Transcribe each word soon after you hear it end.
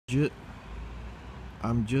Ju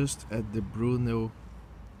I'm just at the Brunel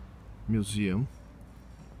Museum,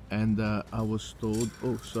 and I was told,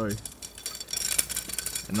 oh sorry,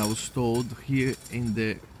 and I was told here in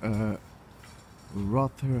the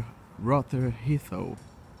Rotherhithe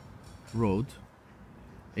Road,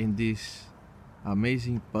 in this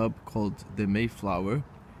amazing pub called the Mayflower,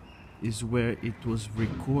 is where it was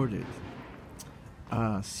recorded,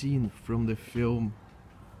 a scene from the film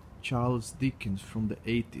Charles Dickens from the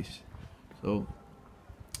 80s. So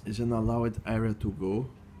it's an allowed area to go.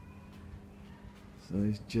 So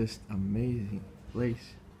it's just amazing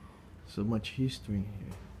place, so much history in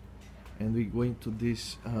here. And we're going to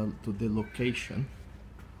this to the location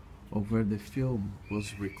of where the film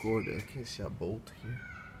was recorded. I can see a boat here.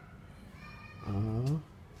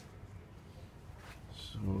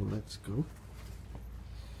 So let's go.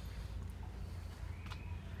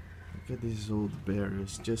 Look at this old barrier.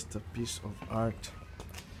 It's just a piece of art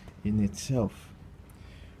in itself.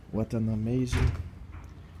 What an amazing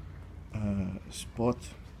spot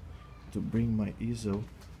to bring my easel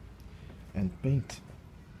and paint.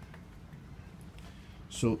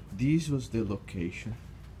 So this was the location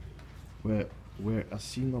where a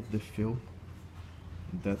scene of the film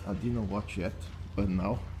that I didn't watch yet, but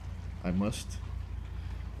now I must,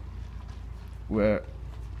 where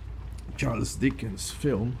Charles Dickens'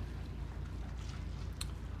 film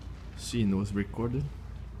scene was recorded.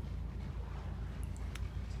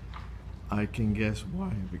 I can guess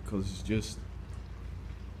why, because it's just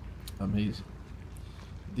amazing.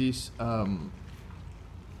 These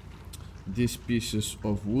pieces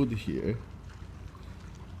of wood here,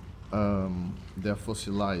 they're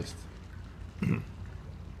fossilized.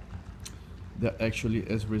 They're actually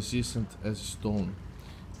as resistant as stone,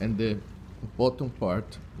 and the bottom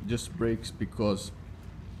part just breaks because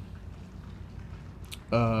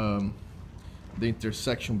the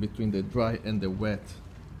intersection between the dry and the wet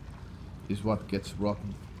is what gets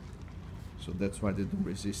rotten. So that's why they don't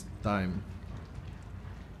resist time.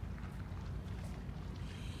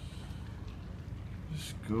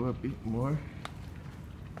 Let's go a bit more.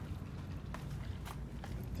 I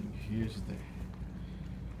think here's the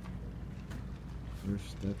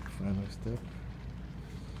first step, final step.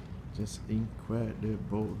 Just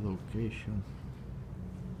incredible location.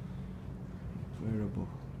 Incredible.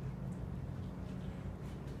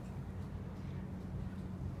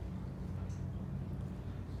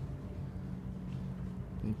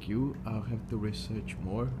 Thank you. I'll have to research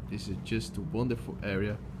more. This is just a wonderful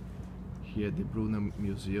area here at the Brunel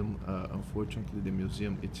Museum. Unfortunately, the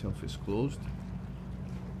museum itself is closed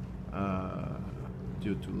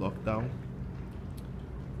due to lockdown,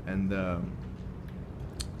 and but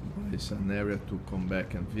it's an area to come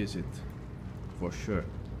back and visit for sure.